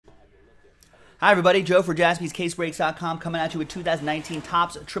Hi, everybody. Joe for JaspysCaseBreaks.com coming at you with 2019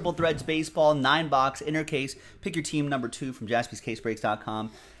 Topps Triple Threads Baseball 9-box inner case. Pick your team number 2 from JaspysCaseBreaks.com.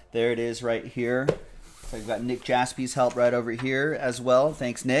 There it is right here. So we've got Nick Jaspy's help right over here as well.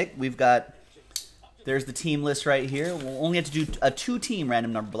 Thanks, Nick. We've got, there's the team list right here. We'll only have to do a 2-team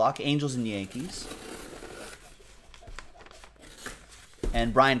random number block, Angels and Yankees.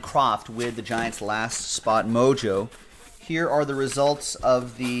 And Brian Croft with the Giants' last spot mojo. Here are the results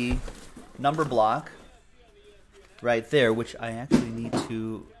of the number block right there, which I actually need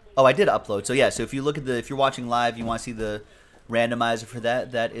to, oh, I did upload. So yeah, so if you look at the, if you're watching live, you want to see the randomizer for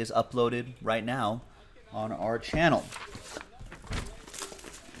that, that is uploaded right now on our channel.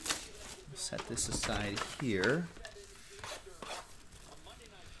 Set this aside here.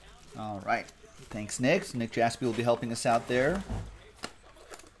 All right. Thanks, Nick. Nick Jaspy will be helping us out there.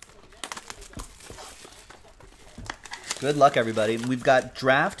 Good luck, everybody. We've got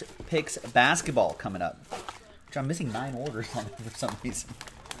Draft Picks Basketball coming up, which I'm missing 9 orders on for some reason.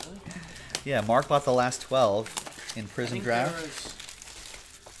 Really? Yeah, Mark bought the last 12 in Prism Draft.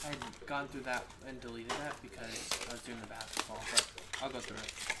 I had gone through that and deleted that because I was doing the basketball, but I'll go through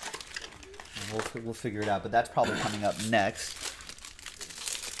it. We'll figure it out, but that's probably coming up next.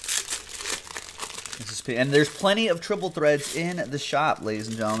 And there's plenty of triple threads in the shop, ladies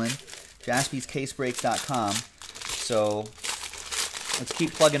and gentlemen. JaspysCaseBreaks.com. So let's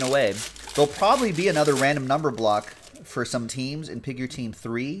keep plugging away. There'll probably be another random number block for some teams in Pick Your Team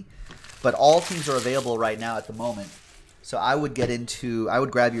 3, but all teams are available right now at the moment. So I would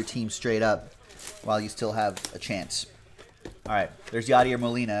grab your team straight up while you still have a chance. All right, there's Yadier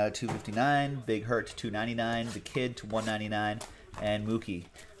Molina, 259, Big Hurt to 299, The Kid to 199, and Mookie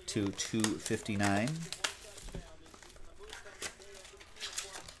to 259.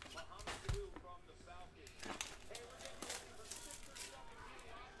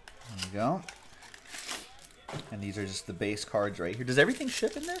 There we go. And these are just the base cards right here. Does everything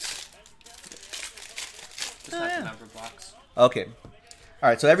ship in this? Just not the number blocks. Okay. All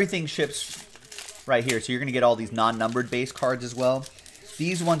right, so everything ships right here. So you're going to get all these non-numbered base cards as well.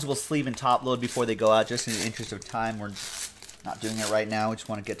 These ones will sleeve and top load before they go out, just in the interest of time. We're not doing it right now. We just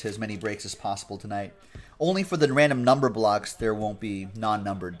want to get to as many breaks as possible tonight. Only for the random number blocks, there won't be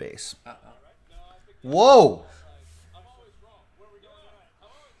non-numbered base. Whoa!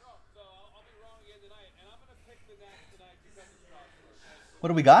 What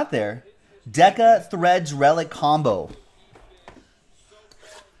do we got there? Deca Threads Relic Combo.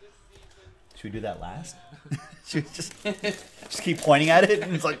 Should we do that last? Should we just keep pointing at it?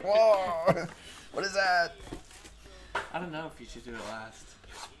 And it's like, whoa! What is that? I don't know if you should do it last.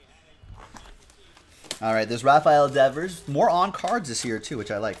 All right, there's Rafael Devers. More on cards this year, too, which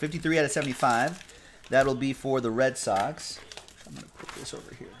I like. 53 out of 75. That'll be for the Red Sox. I'm going to put this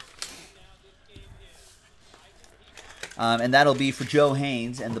over here. And that'll be for Joe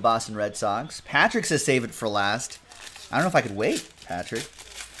Haynes and the Boston Red Sox. Patrick says save it for last. I don't know if I could wait, Patrick.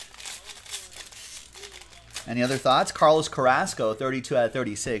 Any other thoughts? Carlos Carrasco, 32 out of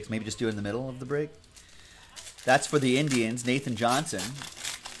 36. Maybe just do it in the middle of the break. That's for the Indians. Nathan Johnson.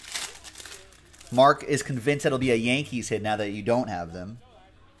 Mark is convinced it'll be a Yankees hit now that you don't have them.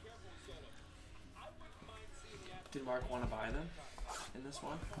 Did Mark want to buy them in this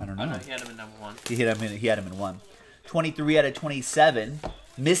one? I don't know. Oh, no, he had them in number 1. He had him in 1. 23 out of 27.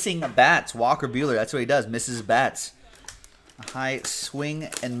 Missing bats. Walker Buehler. That's what he does. Misses bats. A high swing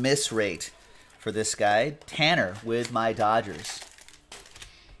and miss rate for this guy. Tanner with my Dodgers.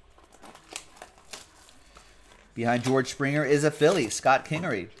 Behind George Springer is a Philly. Scott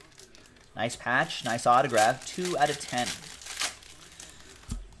Kingery. Nice patch. Nice autograph. 2 out of 10.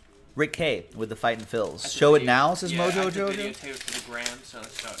 Rick K with the Fightin' Phils. Show it now, says Mojo Jojo. Videotape it for the gram, so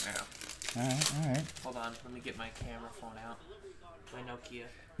let's show it now. All right. Hold on, let me get my camera phone out. My Nokia.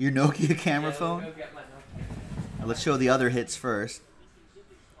 Your Nokia camera phone? Go get my Nokia. Now let's show the other hits first.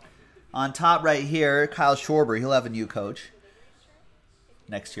 On top right here, Kyle Schwarber. He'll have a new coach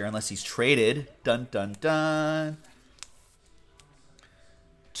next year unless he's traded. Dun, dun, dun.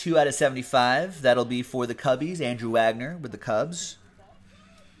 2 out of 75. That'll be for the Cubbies. Andrew Wagner with the Cubs.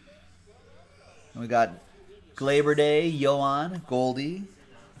 And we got Glaber Day, Yohan, Goldie.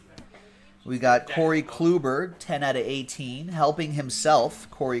 We got Corey Kluber, 10 out of 18. Helping himself,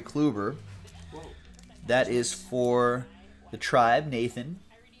 Corey Kluber. That is for the Tribe, Nathan.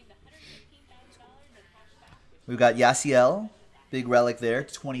 We've got Yasiel, big relic there,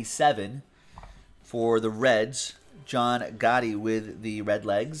 27. For the Reds, John Gotti with the Red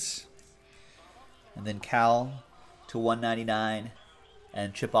Legs. And then Cal to 199.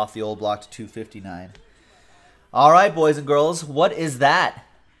 And chip off the old block to 259. All right, boys and girls, what is that?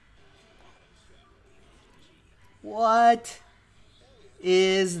 What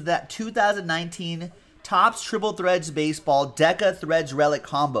is that 2019 Topps Triple Threads Baseball Deca Threads Relic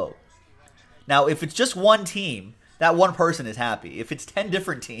Combo? Now, if it's just one team, that one person is happy. If it's 10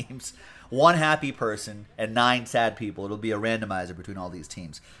 different teams, one happy person and 9 sad people, it'll be a randomizer between all these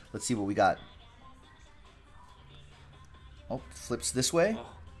teams. Let's see what we got. Oh, flips this way.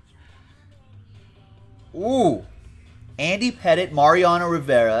 Ooh. Andy Pettit, Mariano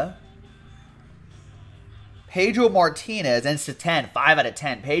Rivera, Pedro Martinez, and to 10, 5 out of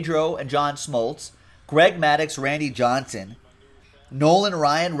 10. Pedro and John Smoltz, Greg Maddux, Randy Johnson, Nolan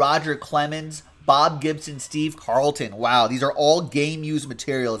Ryan, Roger Clemens, Bob Gibson, Steve Carlton. Wow, these are all game-used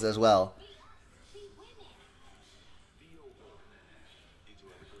materials as well.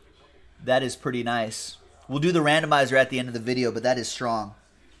 That is pretty nice. We'll do the randomizer at the end of the video, but that is strong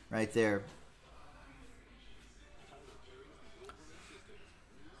right there.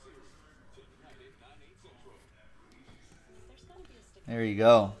 There you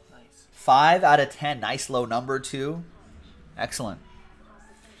go. 5 out of 10. Nice low number, too. Excellent.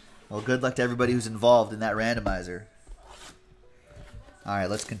 Well, good luck to everybody who's involved in that randomizer. All right,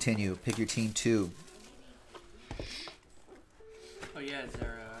 let's continue. Pick your team 2. Oh, yeah. Is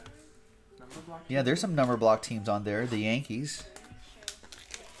there a number block? Yeah, there's some number block teams on there. The Yankees.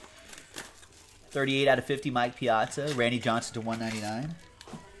 38 out of 50, Mike Piazza. Randy Johnson to 199.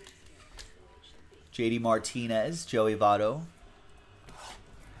 JD Martinez, Joey Votto.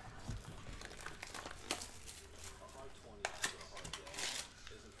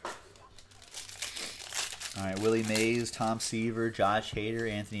 All right, Willie Mays, Tom Seaver, Josh Hader,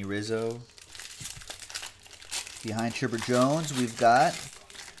 Anthony Rizzo. Behind Chipper Jones, we've got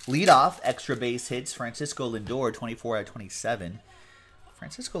leadoff extra base hits, Francisco Lindor, 24 out of 27.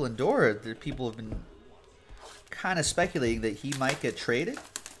 Francisco Lindor, people have been kind of speculating that he might get traded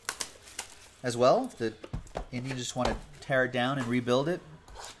as well. If the Indians just want to tear it down and rebuild it.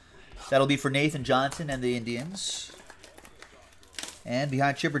 That'll be for Nathan Johnson and the Indians. And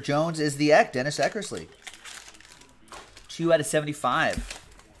behind Chipper Jones is the Eck, Dennis Eckersley. 2 out of 75.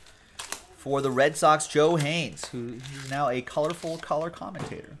 For the Red Sox, Joe Haynes, who is now a colorful color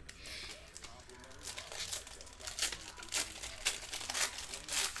commentator.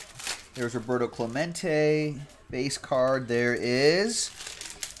 There's Roberto Clemente, base card. There is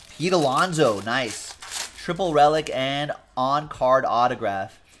Pete Alonso, nice. Triple relic and on-card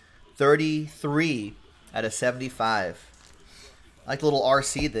autograph. 33 out of 75. I like the little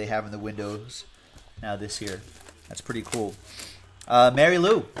RC they have in the windows now this year. That's pretty cool. Mary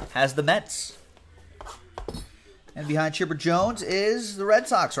Lou has the Mets. And behind Chipper Jones is the Red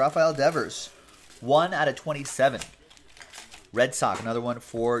Sox, Rafael Devers. 1 out of 27. Red Sox, another one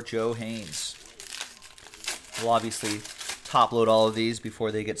for Joe Haynes. We'll obviously top load all of these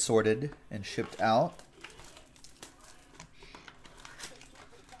before they get sorted and shipped out.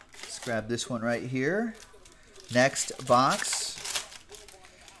 Let's grab this one right here. Next box.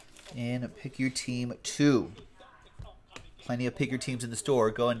 And pick your team 2. Plenty of pick your teams in the store.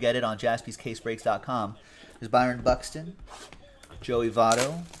 Go and get it on jaspyscasebreaks.com. There's Byron Buxton, Joey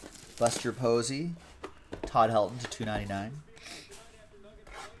Votto, Buster Posey, Todd Helton to $2.99.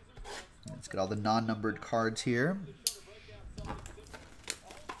 Let's get all the non-numbered cards here.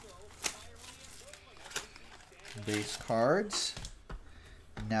 Base cards.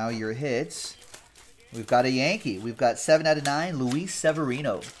 Now your hits. We've got a Yankee. We've got 7 out of 9, Luis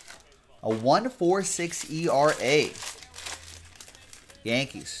Severino. A 1.46 ERA.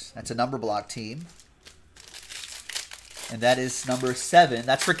 Yankees. That's a number block team. And that is number 7.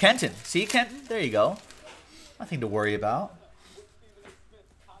 That's for Kenton. See, Kenton? There you go. Nothing to worry about.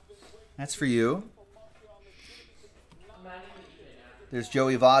 That's for you. There's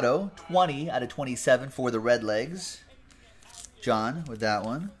Joey Votto. 20 out of 27 for the Redlegs. John with that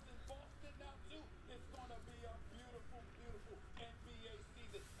one.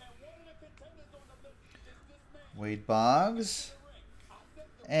 Wade Boggs.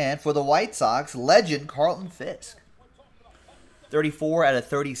 And for the White Sox, legend Carlton Fisk. 34 out of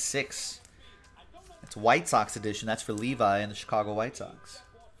 36. That's White Sox edition. That's for Levi and the Chicago White Sox.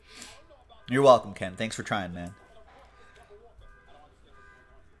 You're welcome, Ken. Thanks for trying, man.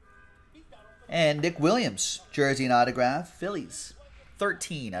 And Nick Williams, jersey and autograph, Phillies.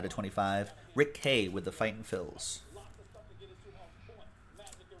 13 out of 25. Rick Kay with the Fightin' Phils.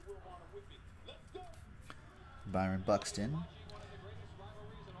 Byron Buxton.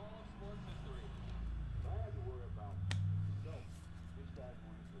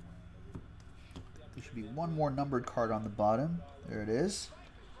 There should be one more numbered card on the bottom. There it is.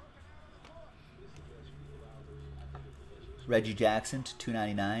 Reggie Jackson to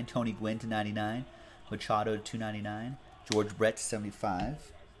 $2.99. Tony Gwynn to $99. Machado to 299. George Brett to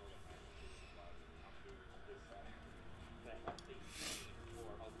 75.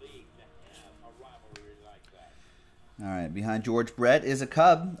 All right, behind George Brett is a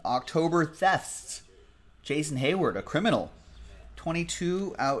Cub. October Thefts. Jason Hayward, a criminal.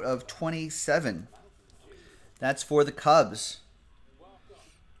 22 out of 27. That's for the Cubs.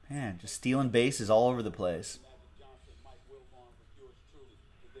 Man, just stealing bases all over the place.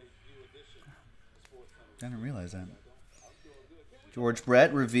 I didn't realize that. George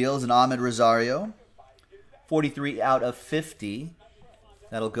Brett reveals an Ahmed Rosario. 43 out of 50.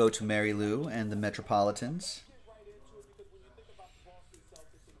 That'll go to Mary Lou and the Metropolitans.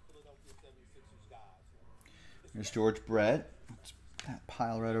 There's George Brett. That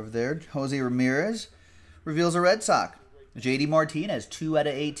pile right over there. Jose Ramirez reveals a Red Sox. JD Martinez, 2 out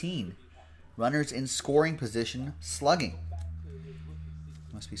of 18. Runners in scoring position, slugging.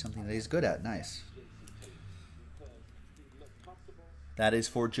 Must be something that he's good at. Nice. That is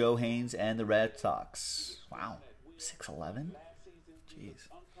for Joe Haynes and the Red Sox. Wow. 6'11"? Jeez.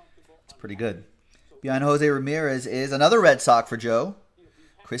 It's pretty good. Behind Jose Ramirez is another Red Sox for Joe.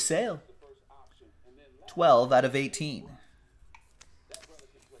 Chris Sale. 12 out of 18.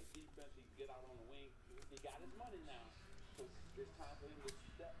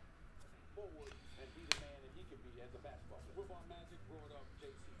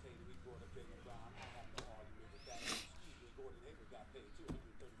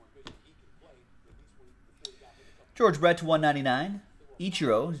 George Brett to 199.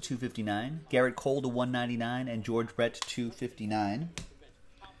 Ichiro to 259. Garrett Cole to 199. And George Brett to 259.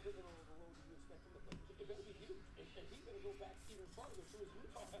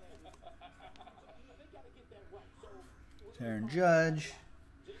 Aaron Judge.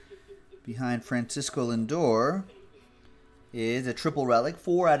 Behind Francisco Lindor is a triple relic.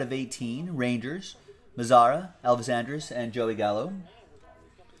 4 out of 18. Rangers. Mazzara, Elvis Andrus, and Joey Gallo.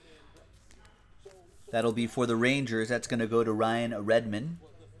 That'll be for the Rangers. That's going to go to Ryan Redmond.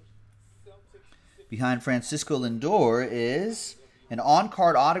 Behind Francisco Lindor is an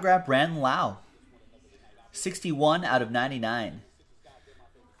on-card autograph, Brandon Lau. 61 out of 99.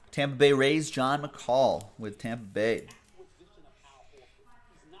 Tampa Bay Rays, John McCall with Tampa Bay.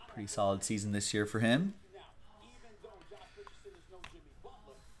 Pretty solid season this year for him.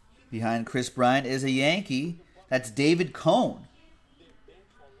 Behind Chris Bryant is a Yankee. That's David Cone.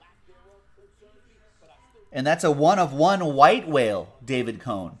 And that's a 1/1 white whale, David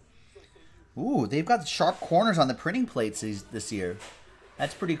Cone. Ooh, they've got sharp corners on the printing plates this year.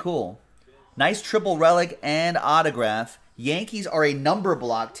 That's pretty cool. Nice triple relic and autograph. Yankees are a number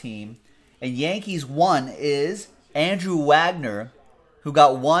block team. And Yankees 1 is Andrew Wagner, who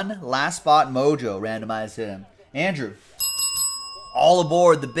got 1 last spot mojo randomized to him. Andrew, all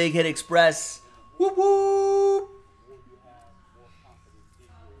aboard the Big Hit Express. Whoop whoop.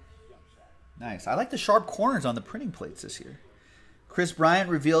 Nice. I like the sharp corners on the printing plates this year. Chris Bryant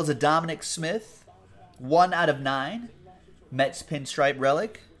reveals a Dominic Smith. 1 out of 9. Mets pinstripe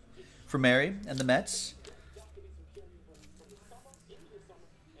relic for Mary and the Mets.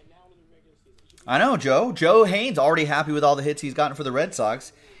 I know, Joe. Joe Haynes already happy with all the hits he's gotten for the Red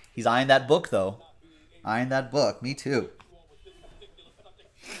Sox. He's eyeing that book, though. Eyeing that book. Me too.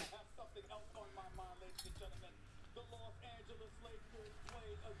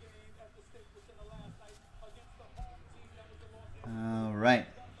 All right.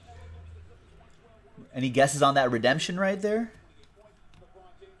 Any guesses on that redemption right there?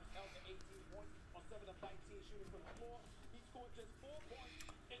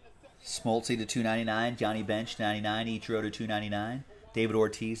 Smoltz to 299, Johnny Bench 99, Ichiro to 299, David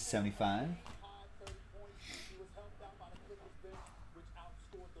Ortiz 75.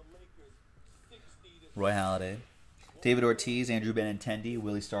 Roy Halladay, David Ortiz, Andrew Benintendi,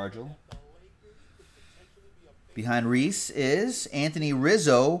 Willie Stargell. Behind Reese is Anthony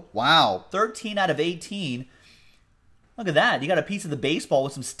Rizzo. Wow, 13 out of 18. Look at that. You got a piece of the baseball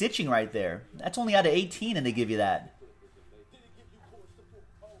with some stitching right there. That's only out of 18 and they give you that.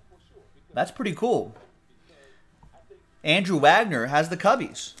 That's pretty cool. Andrew Wagner has the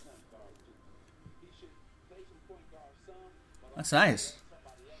Cubbies. That's nice.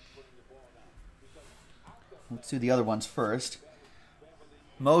 Let's do the other ones first.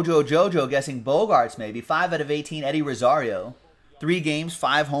 Mojo Jojo guessing Bogarts maybe. 5 out of 18, Eddie Rosario. 3 games,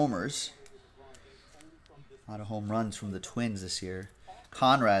 5 homers. A lot of home runs from the Twins this year.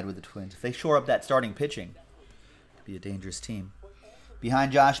 Conrad with the Twins. If they shore up that starting pitching, it'd be a dangerous team.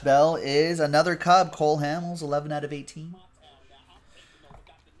 Behind Josh Bell is another Cub, Cole Hamels, 11 out of 18.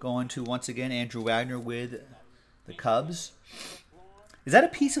 Going to, once again, Andrew Wagner with the Cubs. Is that a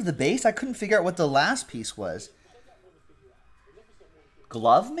piece of the base? I couldn't figure out what the last piece was.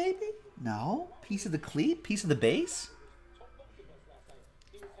 Glove, maybe? No. Piece of the cleat? Piece of the base?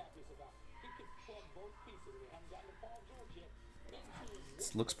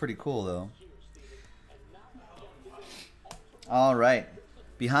 This looks pretty cool, though. All right.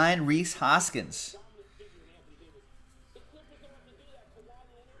 Behind Reese Hoskins.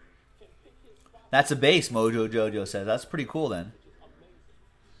 That's a base, Mojo Jojo says. That's pretty cool, then.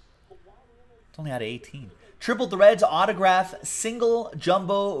 It's only out of 18. Triple Threads autograph single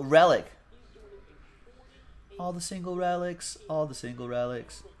jumbo relic. All the single relics. All the single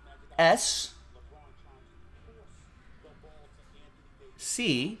relics. S.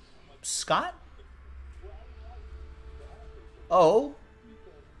 C. Scott. O.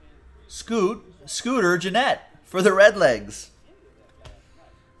 Scooter Jeanette for the Redlegs.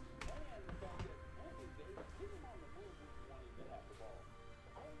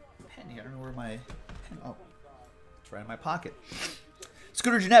 Penny, I don't know where my pen. Oh, it's right in my pocket.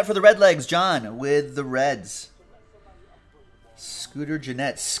 Scooter Jeanette for the Redlegs. John with the Reds. Scooter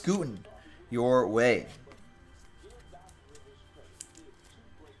Jeanette scooting your way.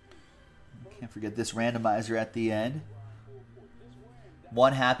 Can't forget this randomizer at the end.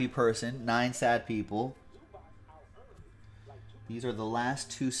 1 happy person, 9 sad people. These are the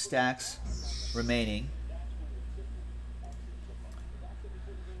last 2 stacks remaining.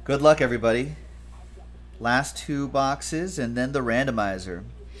 Good luck, everybody. Last 2 boxes and then the randomizer.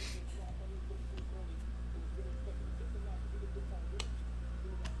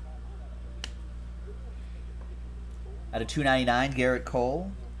 Out of 299, Garrett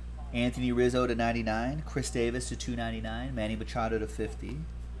Cole. Anthony Rizzo to 99, Chris Davis to 299, Manny Machado to 50.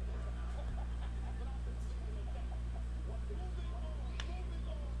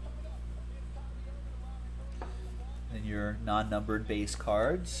 And your non-numbered base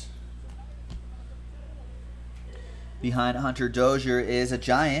cards. Behind Hunter Dozier is a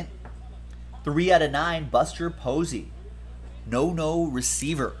Giant. 3 out of 9, Buster Posey. No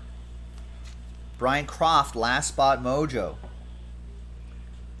receiver. Brian Croft, last spot mojo.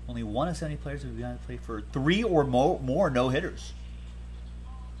 Only 1 of 70 players have begun to play for 3 or more no-hitters.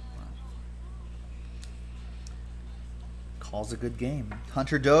 Calls a good game.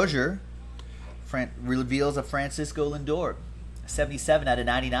 Hunter Dozier reveals a Francisco Lindor. 77 out of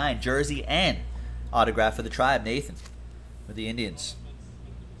 99. Jersey and autograph for the Tribe. Nathan with the Indians.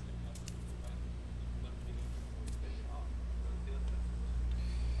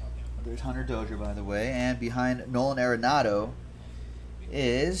 There's Hunter Dozier, by the way. And behind Nolan Arenado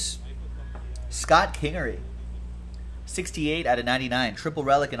is Scott Kingery. 68 out of 99. Triple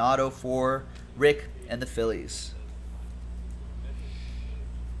relic and auto for Rick and the Phillies.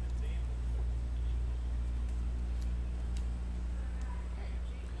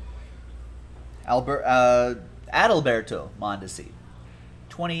 Adalberto Mondesi.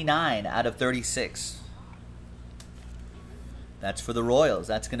 29 out of 36. That's for the Royals.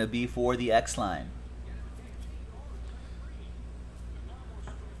 That's going to be for the X-Line.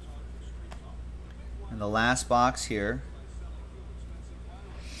 And the last box here.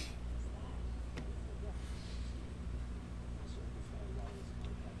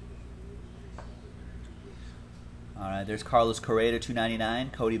 All right, there's Carlos Correa to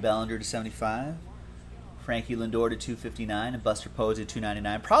 299, Cody Bellinger to 75, Frankie Lindor to 259, and Buster Posey to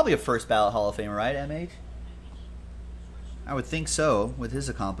 299. Probably a first ballot Hall of Famer, right, MH? I would think so, with his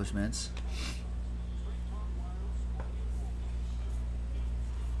accomplishments.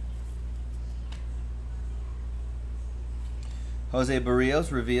 Jose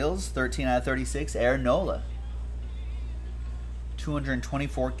Barrios reveals 13 out of 36. Aaron Nola.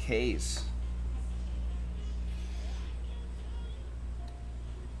 224 Ks.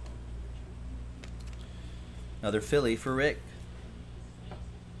 Another Philly for Rick.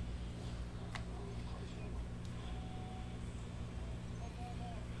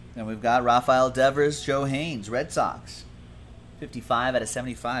 Then we've got Rafael Devers, Joe Haynes, Red Sox. 55 out of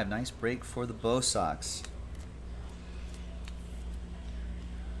 75. Nice break for the Bo Sox.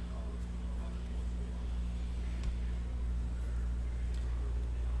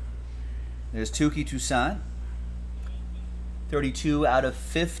 There's Touki Toussaint. 32 out of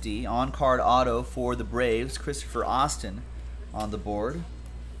 50. On-card auto for the Braves. Christopher Austin on the board.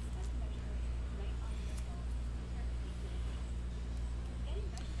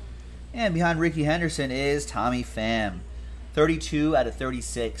 And behind Ricky Henderson is Tommy Pham. 32 out of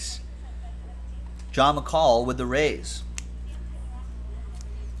 36. John McCall with the Rays.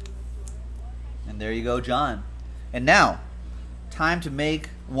 And there you go, John. And now, time to make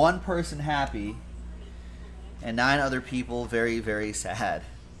one person happy. And 9 other people very, very sad.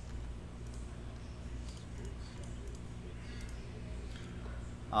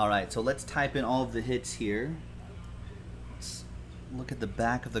 Alright, so let's type in all of the hits here. Let's look at the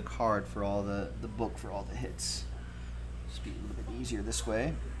back of the card for all the book for all the hits. Just be a little bit easier this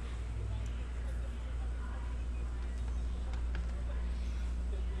way.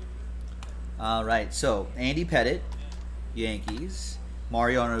 Alright, so Andy Pettitte, Yankees.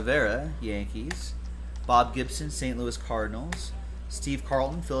 Mariano Rivera, Yankees. Bob Gibson, St. Louis Cardinals. Steve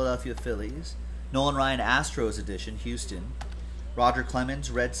Carlton, Philadelphia Phillies. Nolan Ryan, Astros edition, Houston. Roger Clemens,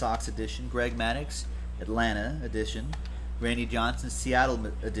 Red Sox edition. Greg Maddux, Atlanta edition. Randy Johnson,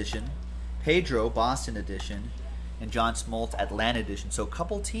 Seattle edition. Pedro, Boston edition. And John Smoltz, Atlanta edition. So a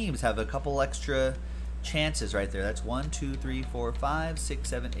couple teams have a couple extra chances right there. That's 1, 2, 3, 4, 5, 6,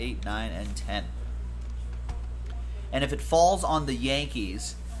 7, 8, 9, and 10. And if it falls on the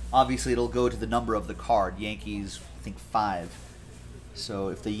Yankees, obviously it'll go to the number of the card. Yankees, I think 5. So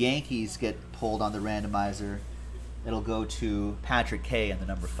if the Yankees get pulled on the randomizer, it'll go to Patrick K and the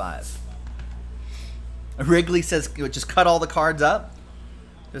number 5. Wrigley says, just cut all the cards up.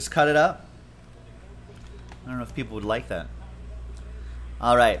 Just cut it up. I don't know if people would like that.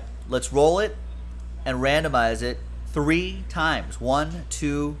 All right, let's roll it and randomize it 3 times. 1,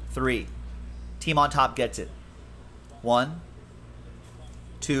 2, 3. Team on top gets it. 1,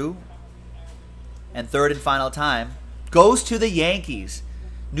 2, and third and final time goes to the Yankees.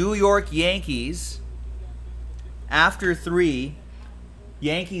 New York Yankees. After 3,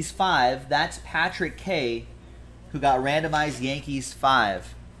 Yankees 5. That's Patrick K, who got randomized Yankees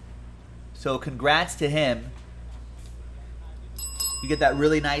 5. So congrats to him. You get that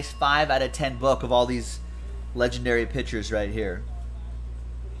really nice 5 out of 10 book of all these legendary pitchers right here.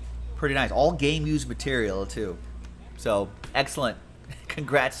 Pretty nice. All game used material too. So excellent.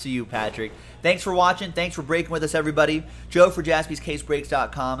 Congrats to you, Patrick. Thanks for watching. Thanks for breaking with us, everybody. Joe for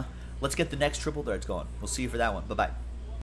JaspysCaseBreaks.com. Let's get the next Triple Threads going. We'll see you for that one. Bye-bye.